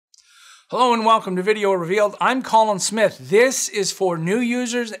Hello and welcome to Video Revealed. I'm Colin Smith. This is for new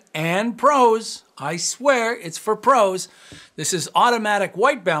users and pros. I swear it's for pros. This is automatic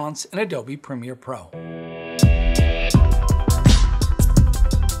white balance in Adobe Premiere Pro.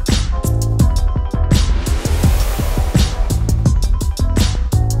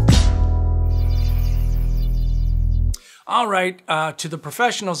 All right, to the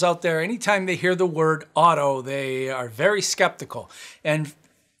professionals out there, anytime they hear the word auto, they are very skeptical. And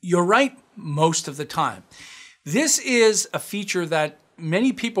you're right most of the time. This is a feature that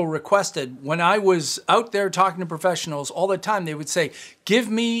many people requested. When I was out there talking to professionals all the time, they would say, give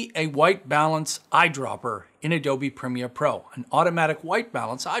me a white balance eyedropper in Adobe Premiere Pro, an automatic white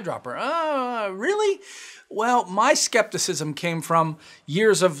balance eyedropper. Really? Well, my skepticism came from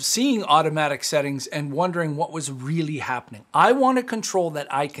years of seeing automatic settings and wondering what was really happening. I want a control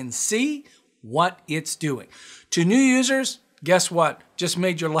that I can see what it's doing. To new users, guess what? Just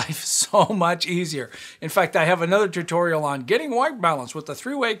made your life so much easier. In fact, I have another tutorial on getting white balance with the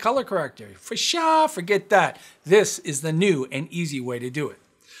 3-way color corrector. For sure, forget that. This is the new and easy way to do it.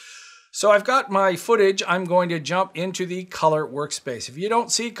 So I've got my footage. I'm going to jump into the color workspace. If you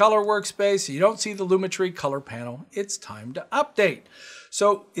don't see color workspace, you don't see the Lumetri color panel, it's time to update.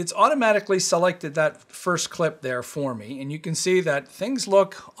 So it's automatically selected that first clip there for me, and you can see that things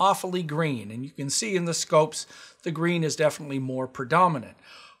look awfully green, and you can see in the scopes the green is definitely more predominant.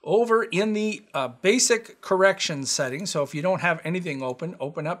 Over in the basic correction settings, so if you don't have anything open,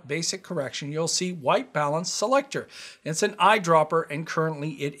 open up basic correction, you'll see White Balance Selector. It's an eyedropper, and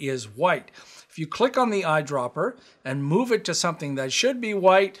currently it is white. If you click on the eyedropper and move it to something that should be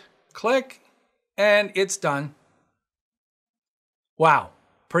white, click, and it's done. Wow,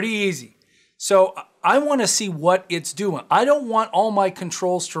 pretty easy. So I want to see what it's doing. I don't want all my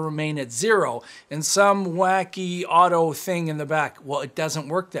controls to remain at 0 and some wacky auto thing in the back. Well, it doesn't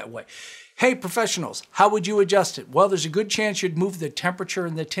work that way. Hey, professionals, how would you adjust it? Well, there's a good chance you'd move the temperature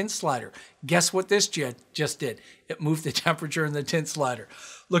and the tint slider. Guess what this just did? It moved the temperature and the tint slider.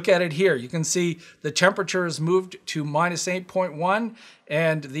 Look at it here. You can see the temperature has moved to -8.1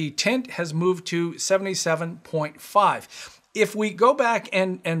 and the tint has moved to 77.5. If we go back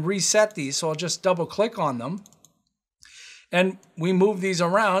and reset these, so I'll just double click on them, and we move these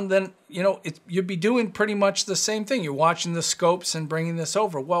around, then you'd be doing pretty much the same thing. You're watching the scopes and bringing this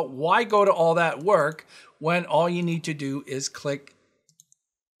over. Well, why go to all that work when all you need to do is click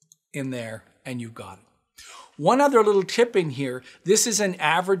in there and you've got it? One other little tip in here, this is an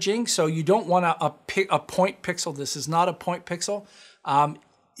averaging, so you don't want a point pixel. This is not a point pixel.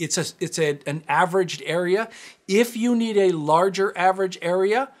 It's an averaged area. If you need a larger average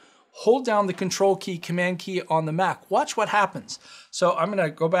area, hold down the Control key, Command key on the Mac. Watch what happens. So I'm going to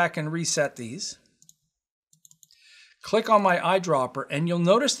go back and reset these. Click on my eyedropper, and you'll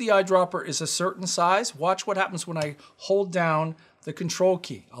notice the eyedropper is a certain size. Watch what happens when I hold down the Control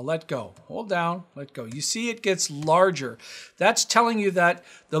key. I'll let go. Hold down, let go. You see it gets larger. That's telling you that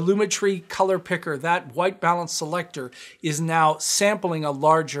the Lumetri color picker, that white balance selector, is now sampling a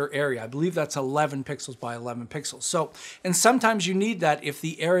larger area. I believe that's 11 pixels by 11 pixels. So, and sometimes you need that if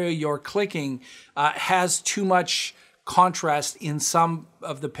the area you're clicking has too much contrast in some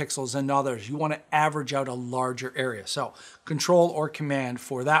of the pixels and others. You want to average out a larger area. So Control or Command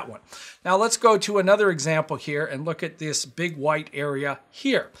for that one. Now let's go to another example here and look at this big white area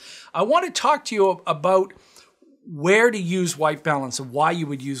here. I want to talk to you about where to use white balance and why you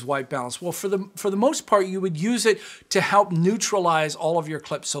would use white balance. Well, for the most part, you would use it to help neutralize all of your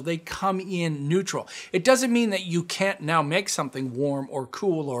clips so they come in neutral. It doesn't mean that you can't now make something warm or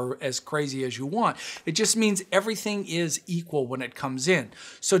cool or as crazy as you want. It just means everything is equal when it comes in.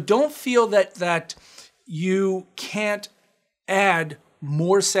 So don't feel that you can't add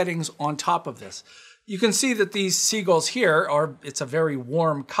more settings on top of this. You can see that these seagulls here it's a very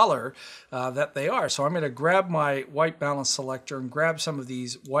warm color that they are. So I'm going to grab my white balance selector and grab some of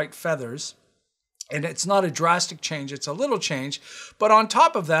these white feathers. And it's not a drastic change, it's a little change. But on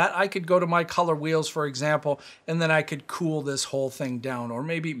top of that, I could go to my color wheels, for example, and then I could cool this whole thing down or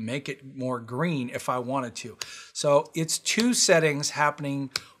maybe make it more green if I wanted to. So it's two settings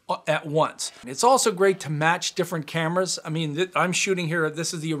happening at once. It's also great to match different cameras. I mean, I'm shooting here,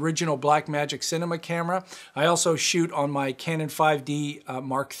 this is the original Blackmagic Cinema camera. I also shoot on my Canon 5D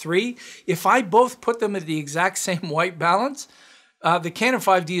Mark III. If I both put them at the exact same white balance, the Canon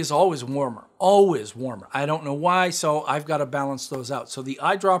 5D is always warmer. Always warmer. I don't know why, so I've got to balance those out. So the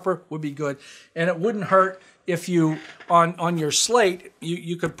eyedropper would be good, and it wouldn't hurt if you, on your slate,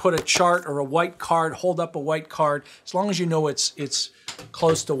 you could put a chart or a white card, hold up a white card. As long as you know it's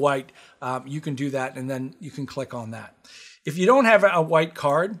close to white, you can do that, and then you can click on that. If you don't have a white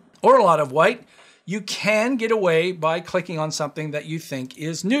card, or a lot of white, you can get away by clicking on something that you think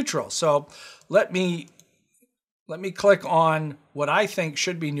is neutral. So let me click on what I think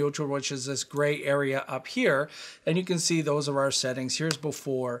should be neutral, which is this gray area up here. And you can see those are our settings. Here's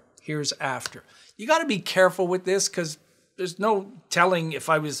before, here's after. You got to be careful with this because there's no telling if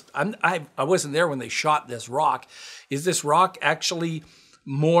I wasn't there when they shot this rock. Is this rock actually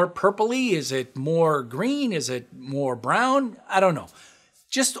more purpley? Is it more green? Is it more brown? I don't know.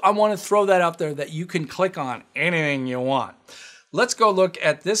 Just, I want to throw that out there that you can click on anything you want. Let's go look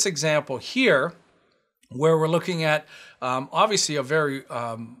at this example here where we're looking at obviously a very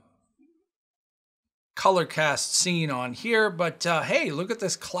color cast scene on here, but hey, look at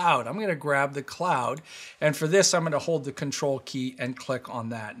this cloud. I'm going to grab the cloud, and for this I'm going to hold the control key and click on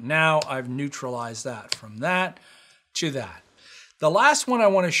that. Now I've neutralized that from that to that. The last one I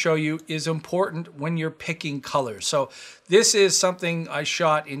want to show you is important when you're picking colors. So this is something I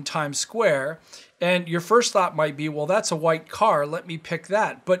shot in Times Square, and your first thought might be, well, that's a white car, let me pick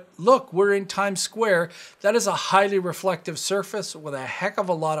that. But look, we're in Times Square. That is a highly reflective surface with a heck of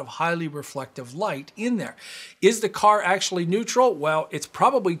a lot of highly reflective light in there. Is the car actually neutral? Well, it's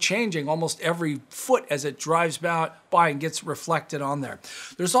probably changing almost every foot as it drives by and gets reflected on there.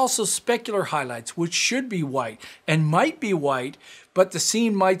 There's also specular highlights, which should be white and might be white, but the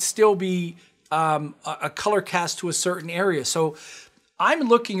scene might still be a color cast to a certain area. So I'm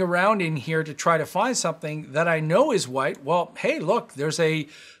looking around in here to try to find something that I know is white. Well, hey, look, there's a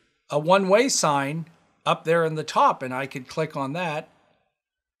one-way sign up there in the top, and I could click on that.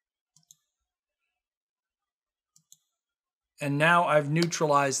 And now I've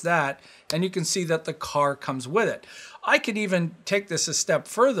neutralized that, and you can see that the car comes with it. I could even take this a step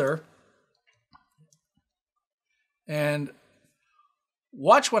further and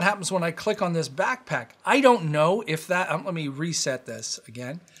watch what happens when I click on this backpack. I don't know if that, let me reset this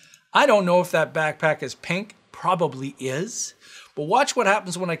again. I don't know if that backpack is pink, probably is. But watch what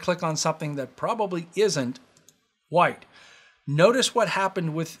happens when I click on something that probably isn't white. Notice what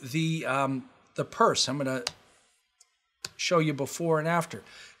happened with the purse. I'm gonna show you before and after.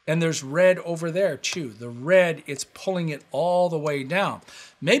 And there's red over there too. The red, it's pulling it all the way down.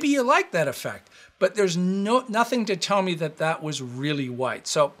 Maybe you like that effect, but there's nothing to tell me that that was really white.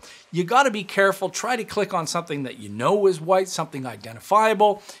 So you got to be careful. Try to click on something that you know is white, something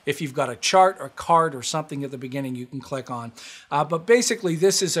identifiable. If you've got a chart or card or something at the beginning, you can click on. But basically,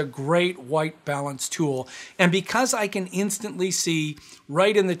 this is a great white balance tool. And because I can instantly see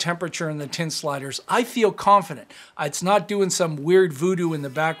right in the temperature and the tint sliders, I feel confident. It's not doing some weird voodoo in the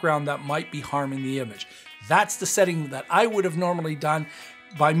background that might be harming the image. That's the setting that I would have normally done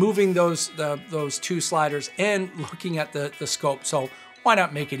by moving those two sliders and looking at the scope. So why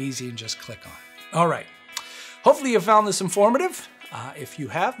not make it easy and just click on it? All right. Hopefully you found this informative. If you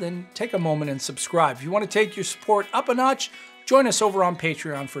have, then take a moment and subscribe. If you want to take your support up a notch, join us over on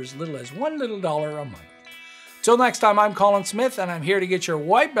Patreon for as little as $1 a month. Till next time, I'm Colin Smith, and I'm here to get your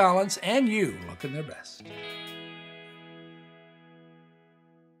white balance and you looking their best.